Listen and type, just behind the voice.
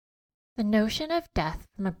The notion of death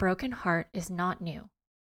from a broken heart is not new.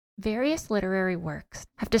 Various literary works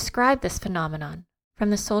have described this phenomenon, from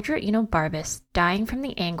the soldier Enobarbus dying from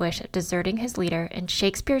the anguish of deserting his leader in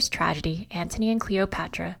Shakespeare's tragedy Antony and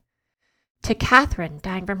Cleopatra, to Catherine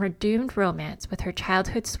dying from her doomed romance with her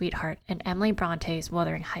childhood sweetheart in Emily Bronte's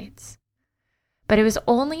Wuthering Heights. But it was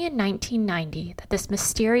only in 1990 that this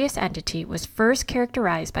mysterious entity was first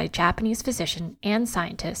characterized by Japanese physician and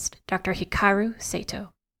scientist Dr. Hikaru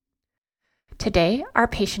Sato. Today, our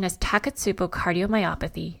patient has Takatsubo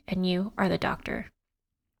cardiomyopathy, and you are the doctor.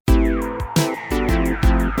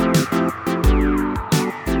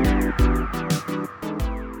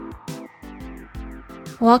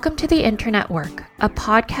 Welcome to The Internet Work, a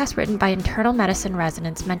podcast written by internal medicine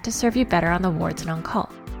residents meant to serve you better on the wards and on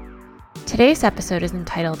call. Today's episode is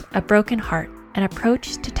entitled A Broken Heart, an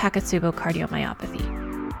Approach to Takatsubo Cardiomyopathy.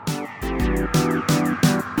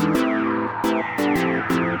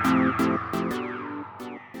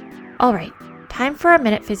 All right, time for a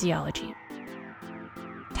minute physiology.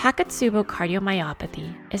 Takatsubo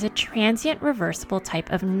cardiomyopathy is a transient reversible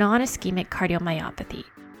type of non-ischemic cardiomyopathy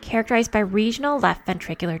characterized by regional left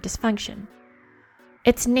ventricular dysfunction.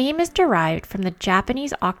 Its name is derived from the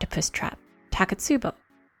Japanese octopus trap, Takatsubo,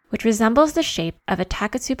 which resembles the shape of a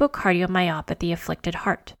Takatsubo cardiomyopathy-afflicted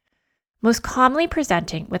heart, most commonly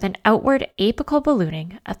presenting with an outward apical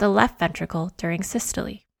ballooning of the left ventricle during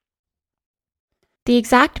systole. The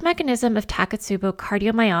exact mechanism of Takatsubo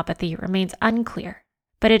cardiomyopathy remains unclear,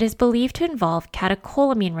 but it is believed to involve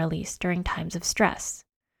catecholamine release during times of stress.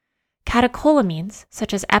 Catecholamines,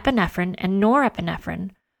 such as epinephrine and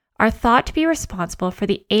norepinephrine, are thought to be responsible for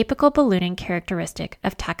the apical ballooning characteristic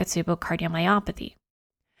of Takatsubo cardiomyopathy.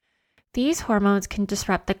 These hormones can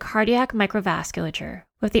disrupt the cardiac microvasculature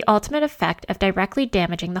with the ultimate effect of directly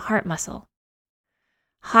damaging the heart muscle.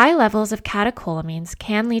 High levels of catecholamines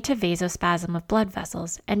can lead to vasospasm of blood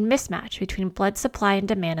vessels and mismatch between blood supply and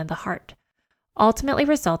demand in the heart, ultimately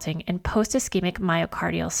resulting in post-ischemic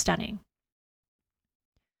myocardial stunning.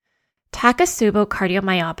 Takatsubo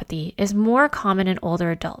cardiomyopathy is more common in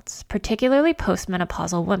older adults, particularly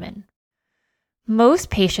postmenopausal women.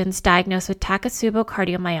 Most patients diagnosed with Takatsubo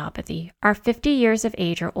cardiomyopathy are 50 years of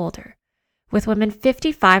age or older, with women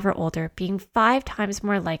 55 or older being 5 times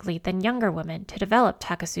more likely than younger women to develop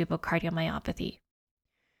Takatsubo cardiomyopathy.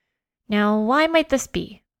 Now, why might this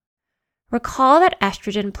be? Recall that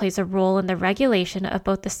estrogen plays a role in the regulation of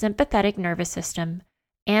both the sympathetic nervous system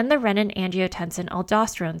and the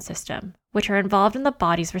renin-angiotensin-aldosterone system, which are involved in the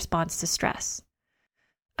body's response to stress.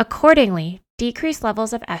 Accordingly, decreased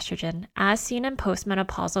levels of estrogen, as seen in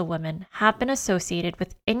postmenopausal women, have been associated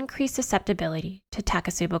with increased susceptibility to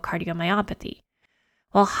Takatsubo cardiomyopathy,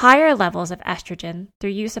 while higher levels of estrogen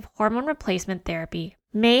through use of hormone replacement therapy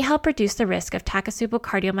may help reduce the risk of Takatsubo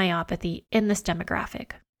cardiomyopathy in this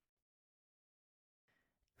demographic.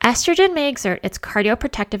 Estrogen may exert its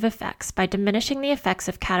cardioprotective effects by diminishing the effects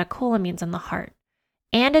of catecholamines on the heart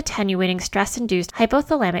and attenuating stress-induced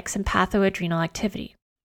hypothalamic sympathoadrenal activity.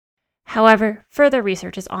 However, further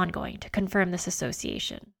research is ongoing to confirm this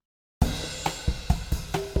association.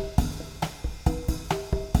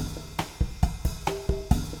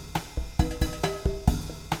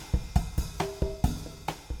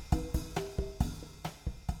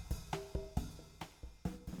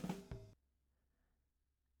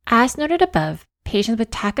 As noted above, patients with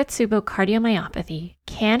Takatsubo cardiomyopathy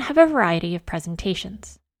can have a variety of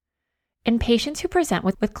presentations. In patients who present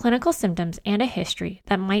with clinical symptoms and a history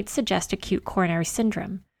that might suggest acute coronary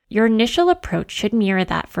syndrome, your initial approach should mirror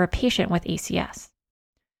that for a patient with ACS.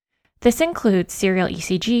 This includes serial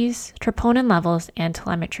ECGs, troponin levels, and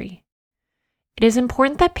telemetry. It is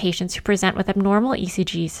important that patients who present with abnormal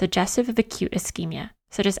ECGs suggestive of acute ischemia,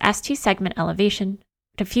 such as ST segment elevation,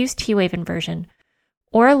 diffuse T-wave inversion,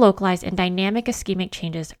 or localized and dynamic ischemic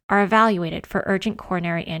changes, are evaluated for urgent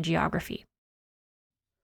coronary angiography.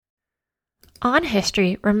 On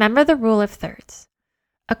history, remember the rule of thirds.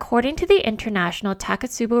 According to the International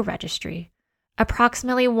Takatsubo Registry,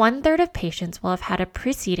 approximately 1/3 of patients will have had a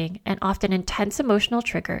preceding and often intense emotional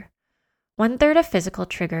trigger, 1/3 a physical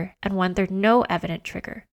trigger, and 1/3 no evident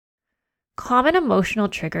trigger. Common emotional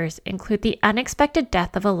triggers include the unexpected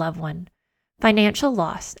death of a loved one, financial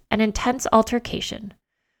loss, and intense altercation,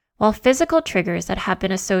 while physical triggers that have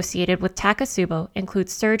been associated with Takatsubo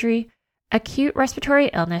include surgery, acute respiratory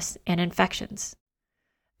illness, and infections.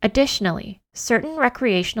 Additionally, certain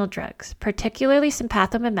recreational drugs, particularly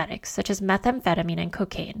sympathomimetics such as methamphetamine and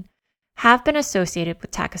cocaine, have been associated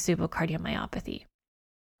with Takatsubo cardiomyopathy.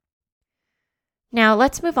 Now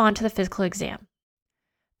let's move on to the physical exam.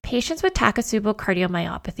 patients with Takatsubo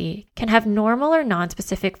cardiomyopathy can have normal or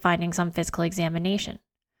nonspecific findings on physical examination.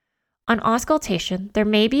 On auscultation, there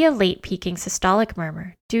may be a late peaking systolic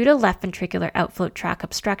murmur due to left ventricular outflow tract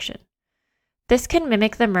obstruction. This can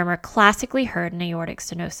mimic the murmur classically heard in aortic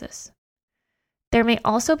stenosis. There may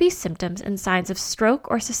also be symptoms and signs of stroke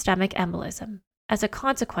or systemic embolism as a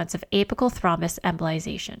consequence of apical thrombus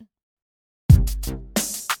embolization.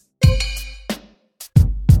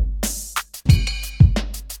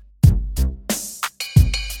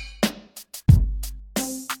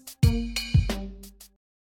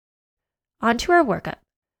 Onto our workup.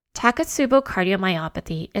 Takatsubo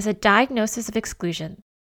cardiomyopathy is a diagnosis of exclusion.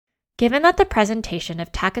 Given that the presentation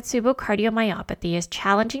of Takatsubo cardiomyopathy is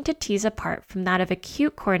challenging to tease apart from that of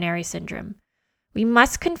acute coronary syndrome, we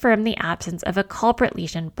must confirm the absence of a culprit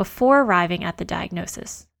lesion before arriving at the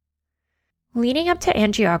diagnosis. Leading up to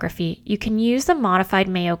angiography, you can use the modified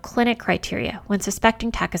Mayo Clinic criteria when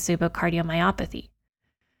suspecting Takatsubo cardiomyopathy.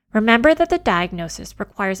 Remember that the diagnosis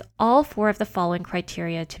requires all 4 of the following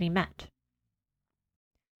criteria to be met.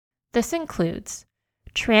 This includes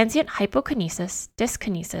transient hypokinesis,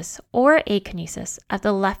 dyskinesis, or akinesis of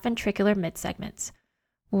the left ventricular midsegments,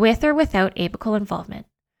 with or without apical involvement.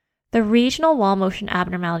 The regional wall motion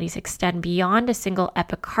abnormalities extend beyond a single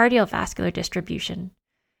epicardial vascular distribution,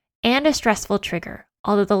 and a stressful trigger,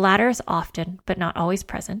 although the latter is often but not always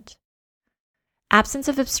present. Absence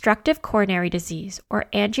of obstructive coronary disease or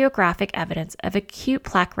angiographic evidence of acute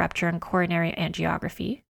plaque rupture in coronary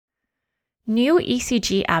angiography. New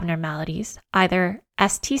ECG abnormalities, either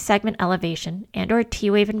ST segment elevation and or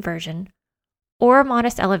T-wave inversion, or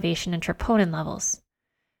modest elevation in troponin levels,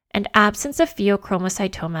 and absence of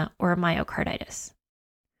pheochromocytoma or myocarditis.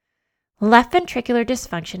 Left ventricular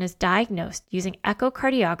dysfunction is diagnosed using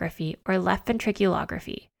echocardiography or left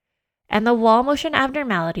ventriculography, and the wall motion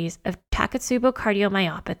abnormalities of Takatsubo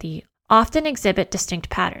cardiomyopathy often exhibit distinct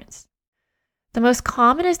patterns. The most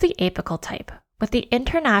common is the apical type, with the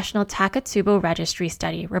International Takatsubo Registry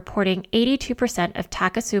study reporting 82% of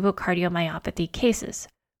Takatsubo cardiomyopathy cases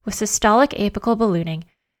with systolic apical ballooning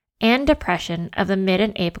and depression of the mid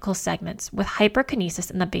and apical segments with hyperkinesis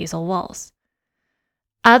in the basal walls.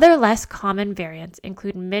 Other less common variants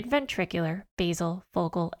include midventricular, basal,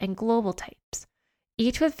 focal, and global types,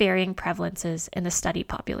 each with varying prevalences in the study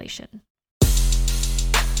population.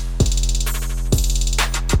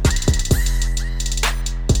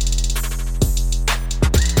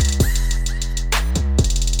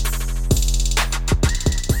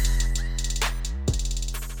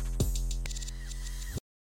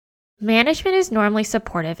 Management is normally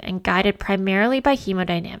supportive and guided primarily by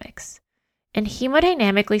hemodynamics. In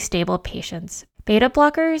hemodynamically stable patients, beta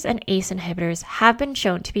blockers and ACE inhibitors have been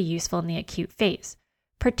shown to be useful in the acute phase,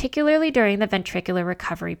 particularly during the ventricular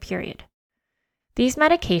recovery period. These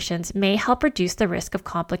medications may help reduce the risk of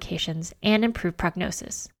complications and improve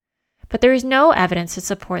prognosis, but there is no evidence to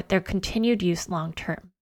support their continued use long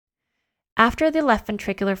term. After the left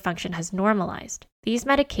ventricular function has normalized, these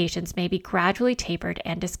medications may be gradually tapered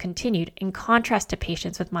and discontinued in contrast to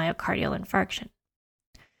patients with myocardial infarction.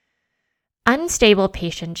 Unstable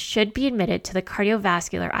patients should be admitted to the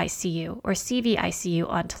cardiovascular ICU or CVICU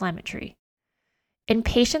on telemetry. In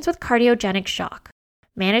patients with cardiogenic shock,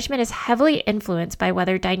 management is heavily influenced by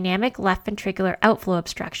whether dynamic left ventricular outflow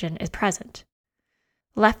obstruction is present.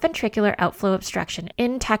 Left ventricular outflow obstruction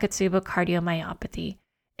in Takatsubo cardiomyopathy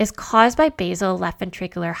is caused by basal left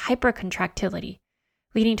ventricular hypercontractility,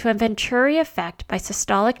 leading to a Venturi effect by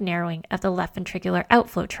systolic narrowing of the left ventricular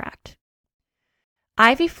outflow tract.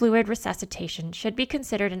 IV fluid resuscitation should be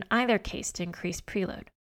considered in either case to increase preload.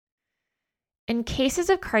 In cases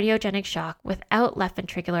of cardiogenic shock without left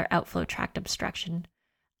ventricular outflow tract obstruction,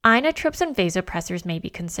 inotropes and vasopressors may be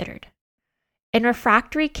considered. In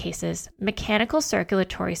refractory cases, mechanical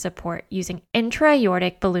circulatory support using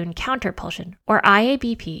intra-aortic balloon counterpulsion, or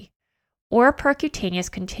IABP, or percutaneous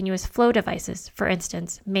continuous flow devices, for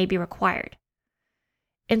instance, may be required.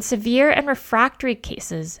 In severe and refractory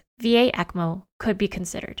cases, VA ECMO could be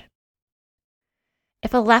considered.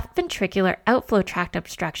 If a left ventricular outflow tract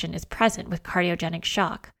obstruction is present with cardiogenic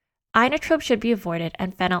shock, inotrope should be avoided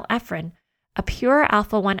and phenylephrine, a pure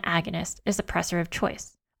alpha-1 agonist, is the pressor of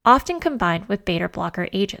choice, often combined with beta blocker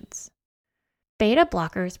agents. Beta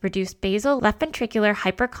blockers reduce basal left ventricular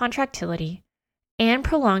hypercontractility and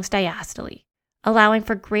prolongs diastole, allowing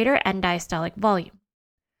for greater end diastolic volume.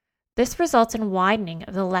 This results in widening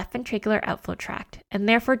of the left ventricular outflow tract and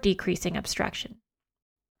therefore decreasing obstruction.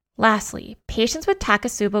 Lastly, patients with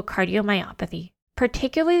Takatsubo cardiomyopathy,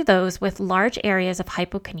 particularly those with large areas of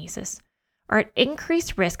hypokinesis, are at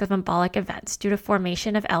increased risk of embolic events due to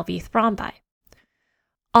formation of LV thrombi.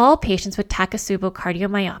 all patients with Takatsubo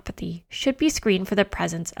cardiomyopathy should be screened for the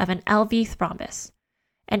presence of an LV thrombus,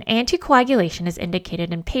 and anticoagulation is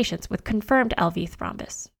indicated in patients with confirmed LV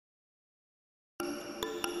thrombus.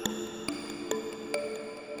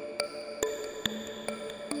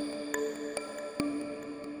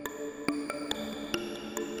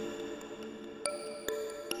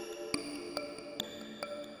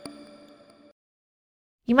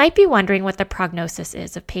 You might be wondering what the prognosis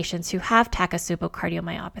is of patients who have Takatsubo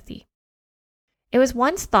cardiomyopathy. It was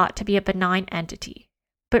once thought to be a benign entity,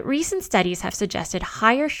 but recent studies have suggested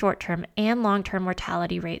higher short-term and long-term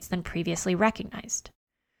mortality rates than previously recognized.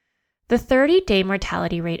 The 30-day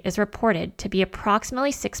mortality rate is reported to be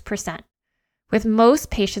approximately 6%, with most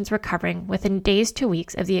patients recovering within days to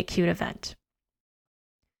weeks of the acute event.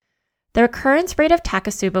 The recurrence rate of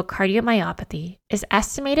Takatsubo cardiomyopathy is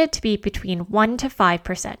estimated to be between 1 to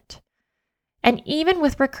 5%, and even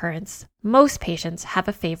with recurrence, most patients have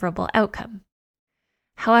a favorable outcome.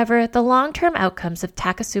 However, the long-term outcomes of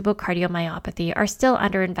Takatsubo cardiomyopathy are still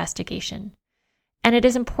under investigation, and it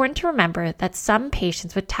is important to remember that some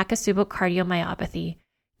patients with Takatsubo cardiomyopathy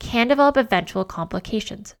can develop eventual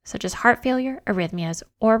complications, such as heart failure, arrhythmias,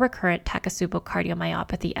 or recurrent Takatsubo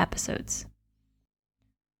cardiomyopathy episodes.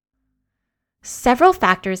 Several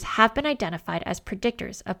factors have been identified as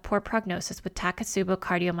predictors of poor prognosis with Takatsubo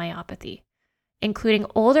cardiomyopathy, including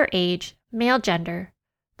older age, male gender,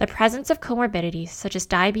 the presence of comorbidities such as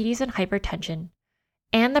diabetes and hypertension,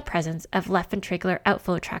 and the presence of left ventricular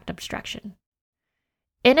outflow tract obstruction.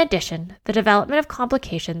 In addition, the development of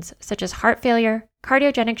complications such as heart failure,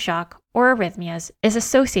 cardiogenic shock, or arrhythmias is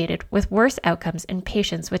associated with worse outcomes in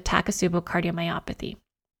patients with Takatsubo cardiomyopathy.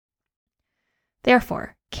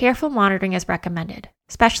 Therefore, careful monitoring is recommended,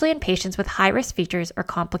 especially in patients with high-risk features or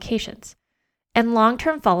complications, and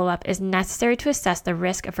long-term follow-up is necessary to assess the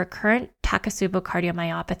risk of recurrent Takatsubo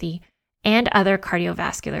cardiomyopathy and other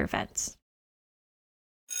cardiovascular events.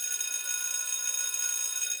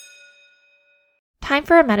 Time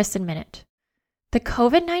for a Medicine Minute. The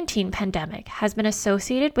COVID-19 pandemic has been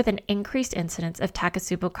associated with an increased incidence of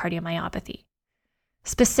Takatsubo cardiomyopathy.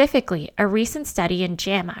 Specifically, a recent study in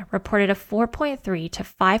JAMA reported a 4.3 to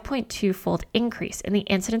 5.2-fold increase in the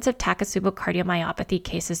incidence of Takatsubo cardiomyopathy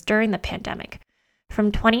cases during the pandemic,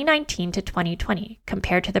 from 2019 to 2020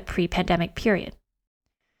 compared to the pre-pandemic period.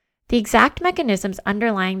 The exact mechanisms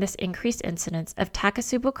underlying this increased incidence of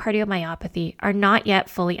Takatsubo cardiomyopathy are not yet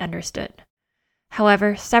fully understood.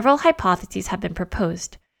 However, several hypotheses have been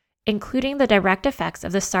proposed, including the direct effects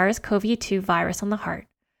of the SARS-CoV-2 virus on the heart,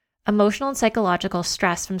 emotional and psychological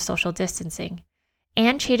stress from social distancing,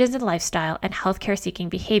 and changes in lifestyle and healthcare-seeking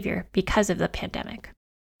behavior because of the pandemic.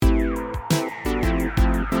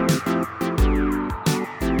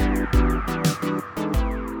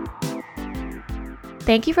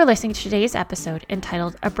 Thank you for listening to today's episode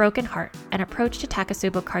entitled A Broken Heart, An Approach to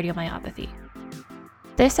Takatsubo Cardiomyopathy.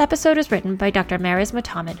 This episode was written by Dr. Mariz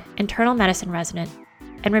Motammed, internal medicine resident,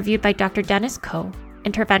 and reviewed by Dr. Dennis Koh,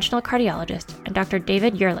 interventional cardiologist, and Dr.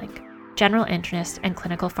 David Yerling, general internist and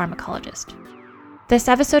clinical pharmacologist. This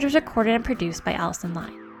episode was recorded and produced by Allison Lai.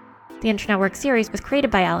 The Internetwork series was created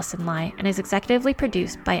by Allison Lai and is executively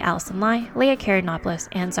produced by Allison Lai, Leah Karinopoulos,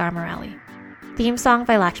 and Zara Morelli. Theme song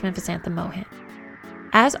by Lakshman Vasantha Mohan.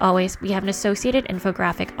 As always, we have an associated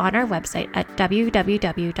infographic on our website at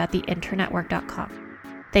www.theinternetwork.com.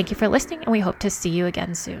 Thank you for listening, and we hope to see you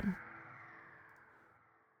again soon.